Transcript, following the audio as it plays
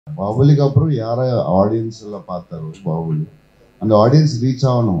பாகுபலிக்கு அப்புறம் யாரை ஆடியன்ஸில் பார்த்தாரோ பாகுபலி அந்த ஆடியன்ஸ் ரீச்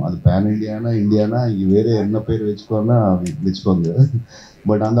ஆகணும். அது பேன் இந்தியானா இங்கே வேறு என்ன பேர் வச்சுக்கோன்னா வச்சுக்கோங்க.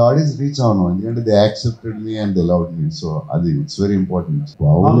 பட் அந்த ஆடியன்ஸ் ரீச் ஆகணும். ఎందుకంటే they accepted me and they loved me. So அது இட்ஸ் வெரி இம்பார்ட்டன்ட்.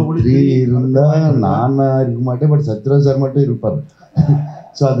 பாகுபலி 3 இருந்தால் நானா இருக்க மாட்டேன், பட் சத்யராஜ் சார் மட்டும் இருப்பார்.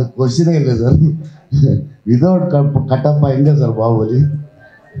 ஸோ அது கொஸ்டினே இல்லை சார். விதவுட் கட்டப்பா எங்கே சார் பாகுபலி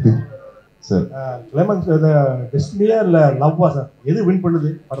சார்? கிளைமாக்ஸ் டெஸ்டினியா இல்லை லவ்வா சார்? எது வின்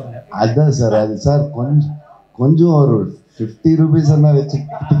பண்ணுது படத்துல? அதுதான் சார். அது சார் கொஞ்சம் ஒரு 50 rupees என்ன வச்சு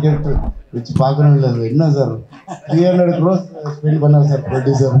டிக்கெட் வச்சு பார்க்கணும். இல்லை என்ன சார் 300 crores ஸ்பெண்ட் பண்ணார் சார்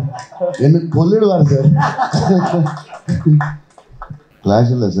ப்ரொடியூசர். எனக்கு கொல்லிடுவார் சார்.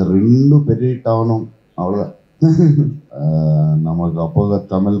 கிளாஷ் இல்லை சார், ரெண்டும் பெரிய ஹிட் ஆகணும் அவ்வளோதான். நமக்கு அப்போ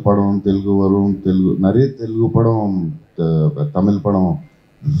தமிழ் படம் தெலுங்கு வரும், நிறைய தெலுங்கு படம் தமிழ் படம்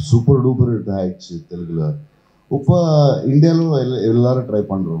சூப்பர் டூப்பர் ஹிட் ஆயிடுச்சு தெலுங்குல. இப்போ இந்தியாவிலும் எல்லாரும் ட்ரை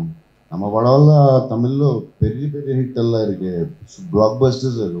பண்ணுறோம். நம்ம படம்லாம் தமிழில் பெரிய பெரிய ஹிட் எல்லாம் இருக்குது, பிளாக்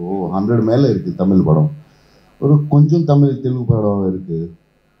பஸ்டர்ஸ் 100 மேலே இருக்குது தமிழ் படம். ஒரு கொஞ்சம் தமிழ் தெலுங்கு படம் இருக்குது.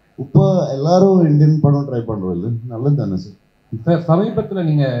 இப்போ எல்லாரும் இந்தியன் படம் ட்ரை பண்ணுறோம். இல்லை நல்லது தானே சார்? சார் சமீபத்தில்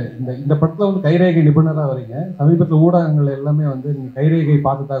நீங்கள் இந்த படத்தில் வந்து கைரேகை நிபுணராக வரீங்க. சமீபத்தில் ஊடகங்கள் எல்லாமே வந்து நீங்கள் கைரேகை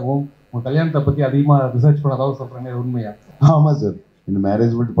பார்த்ததாகவும் உங்கள் கல்யாணத்தை பற்றி அதிகமாக ரிசர்ச் பண்ணதாகவும் சொல்கிறாங்க, உண்மையா? ஆமாம் சார். இந்த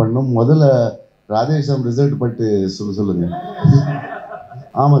மேரேஜ் பட்டு பண்ணணும். முதல்ல ராதே ஷாம் ரிசல்ட் பட்டு சொல்லுங்க.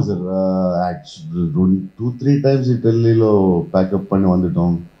 ஆமாம் சார். ஆக்சுவலி 2-3 times டெல்லியில் பேக்கப் பண்ணி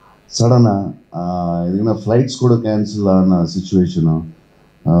வந்துட்டோம். சடனாக இதுக்குன்னா ஃப்ளைட்ஸ் கூட கேன்சல் ஆன சிச்சுவேஷனு.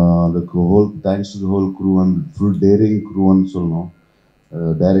 அதுக்கு thanks to the whole crew and full daring க்ரூன்னு சொல்லணும்,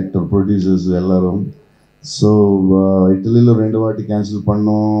 டைரக்டர் ப்ரொடியூசர்ஸ் எல்லாரும். ஸோ இட்டலியில் 2 வாட்டி கேன்சல்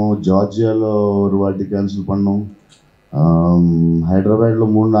பண்ணோம், ஜார்ஜியாவில் ஒரு வாட்டி கேன்சல் பண்ணோம்,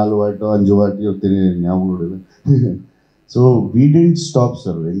 ஹைதராபாத்தில் 3-4 வாட்டியோ 5 வாட்டியோ தெரியும் ஞாபகம். So we didn't stop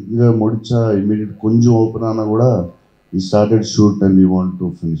sir. எங்கே முடிச்சா இமீடியட் கொஞ்சம் ஓப்பன் ஆனால் கூட we started shoot and we want to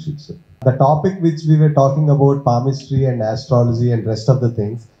finish it sir. The topic which we were talking about, palmistry and astrology and rest of the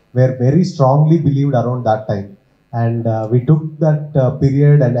things, were very strongly believed around that time. And we took that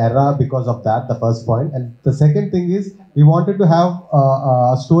period and era because of that, the first point. And the second thing is, we wanted to have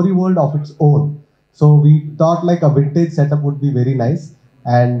a story world of its own. So we thought like a vintage setup would be very nice.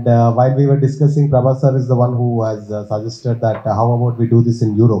 And while we were discussing, Prabhas sir is the one who has suggested that how about we do this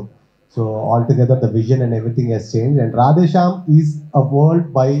in Europe. So altogether the vision and everything has changed. And Radhe Shyam is a world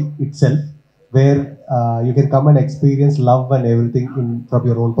by itself where you can come and experience love and everything from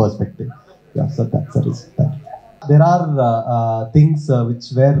your own perspective. Yeah, so that's the reason. There are things which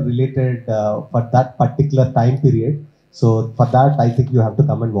were related for that particular time period. So for that, I think you have to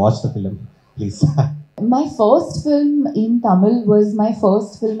come and watch the film, please. My first film in Tamil was my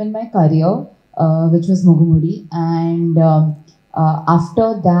first film in my career, which was Mugumudi. And after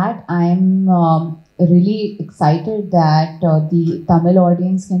that, I'm really excited that the Tamil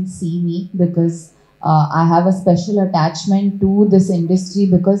audience can see me because I have a special attachment to this industry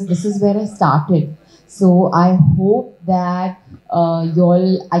because this is where I started. So I hope that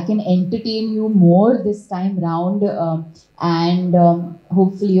I can entertain you more this time round and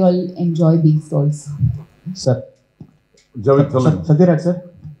hopefully you'll enjoy Beast also. Sir, Sathyaraj sir,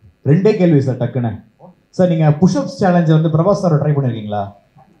 2 கேள்வி sir டக்குன்னு. Sir நீங்கள் push-ups சேலஞ்சை வந்து Prabhas sir try பண்ணியிருக்கீங்களா?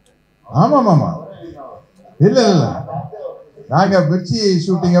 ஆமாம் ஆமாம். இல்லை நாங்கள் மிர்ச்சி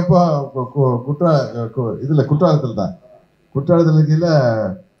ஷூட்டிங் அப்போ குற்றாலத்தில் தான். குற்றாலத்தில் கீழே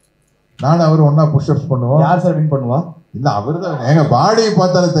நானும் அவர் ஒன்றா புஷ்அப்ஸ் பண்ணுவோம். யார் சார் வின் பண்ணுவா? இல்லை அவர் தான். எங்கள் பாடியை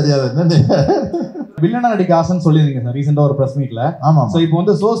பார்த்தாலும் தெரியாது என்னன்னு. வில்லனா நடிக்க ஆசைன்னு சொல்லியிருந்தீங்க சார் ரீசெண்டாக ஒரு ப்ரெஸ் மீட்டில். ஆமாம். ஸோ இப்போ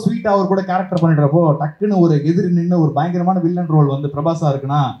வந்து ஸ்வீட்டாக அவர் கூட கேரக்டர் பண்ணிடுறப்போ டக்குன்னு ஒரு எதிரி நின்று ஒரு பயங்கரமான வில்லன் ரோல் வந்து பிரபாஸா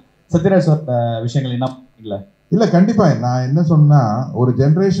இருக்குன்னா சத்யராஜ் சார் விஷயங்கள் என்ன இல்லை? இல்லை கண்டிப்பாக. நான் என்ன சொன்னால் ஒரு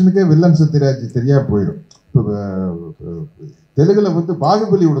ஜென்ரேஷனுக்கே வில்லன் சத்யராஜ் தெரியாமல் போயிடும். இப்போ தெலுங்குல வந்து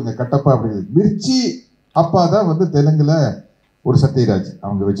பாகுபலி விடுங்க, கட்டப்பா அப்படிங்கிறது. மிர்ச்சி அப்பா தான் வந்து தெலுங்குல ஒரு சத்யராஜ்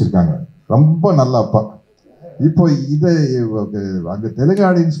அவங்க வச்சிருக்காங்க, ரொம்ப நல்ல அப்பா. இப்போ இதை அங்கே தெலுங்கு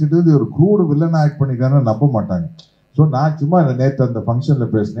ஆடியன்ஸ் கிட்ட வந்து ஒரு க்ரூடு வில்லன் ஆக்ட் பண்ணிக்கான்னு நம்ப மாட்டாங்க. ஸோ நான் சும்மா நேற்று அந்த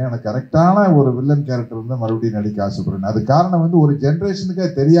ஃபங்க்ஷனில் பேசினேன், எனக்கு கரெக்டான ஒரு வில்லன் கேரக்டர் வந்து மறுபடியும் நடிக்க ஆசைப்படுறேன். அது காரணம் வந்து ஒரு ஜென்ரேஷனுக்கே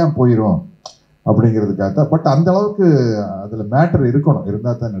தெரியாமல் போயிடும் அப்படிங்கிறதுக்காக தான். பட் அந்த அளவுக்கு அதில் மேட்டர் இருக்கணும்,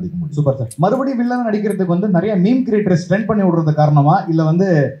 இருந்தால் தான் நடிக்க முடியும். Super sir. மறுபடியும் வில்லன் நடிக்கிறதுக்கு வந்து நிறைய மீம் கிரியேட்டர்ஸ் ட்ரெண்ட் பண்ணி விடுறது காரணமா இல்லை வந்து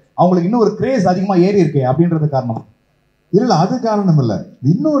அவங்களுக்கு இன்னும் ஒரு கிரேஸ் அதிகமாக ஏறி இருக்கு அப்படின்றது காரணமா? இல்லை அது காரணம் இல்லை.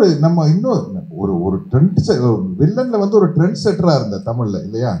 ஒரு ட்ரெண்ட் வில்லனில் வந்து ஒரு ட்ரெண்ட் செட்டராக இருந்த தமிழில்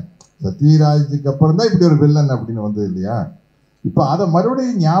இல்லையா, சத்யராஜுக்கு அப்புறம் தான் இப்படி ஒரு வில்லன் அப்படின்னு வந்தது இல்லையா. இப்போ அதை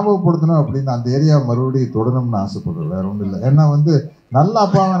மறுபடியும் ஞாபகப்படுத்தணும் அப்படின்னு அந்த ஏரியா மறுபடியும் தொடரணும்னு ஆசைப்படுறேன், வேற ஒன்றும் இல்லை. ஏன்னா வந்து நல்ல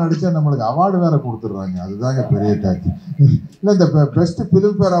அப்பாவை நடிச்சா நம்மளுக்கு அவார்டு வேற கொடுத்துடுறாங்க. அதுதாங்க பெரிய டேக். இல்லை இந்த பெஸ்ட்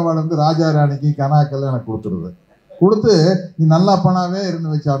ஃபிலிம்ஃபேர் அவார்டு வந்து ராஜா ராணிக்கு கனாக்கெல்லாம் எனக்கு கொடுத்து நீ நல்ல அப்பனாவே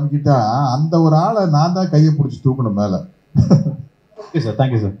இருந்து வச்சு அமைக்கிட்டா அந்த ஒரு ஆளை நான் தான் கையை பிடிச்சி தூக்கணும் மேலே. Okay sir,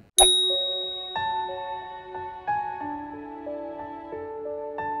 thank you sir.